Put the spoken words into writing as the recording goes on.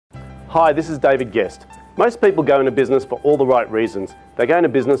Hi, this is David Guest. Most people go into business for all the right reasons. They go into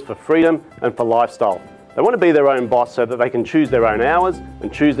business for freedom and for lifestyle. They want to be their own boss so that they can choose their own hours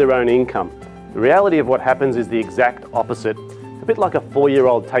and choose their own income. The reality of what happens is the exact opposite. It's a bit like a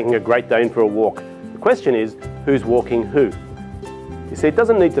 4-year-old taking a Great Dane for a walk. The question is, who's walking who? You see, it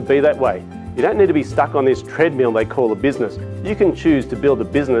doesn't need to be that way. You don't need to be stuck on this treadmill they call a business. You can choose to build a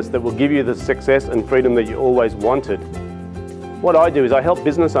business that will give you the success and freedom that you always wanted. What I do is I help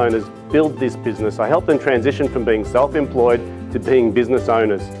business owners build this business. I help them transition from being self-employed to being business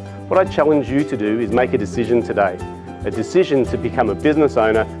owners. What I challenge you to do is make a decision today. A decision to become a business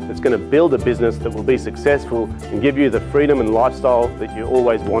owner that's going to build a business that will be successful and give you the freedom and lifestyle that you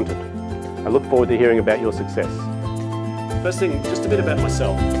always wanted. I look forward to hearing about your success. First thing, just a bit about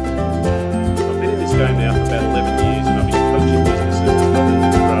myself. I've been in this game now for about 11 years and I've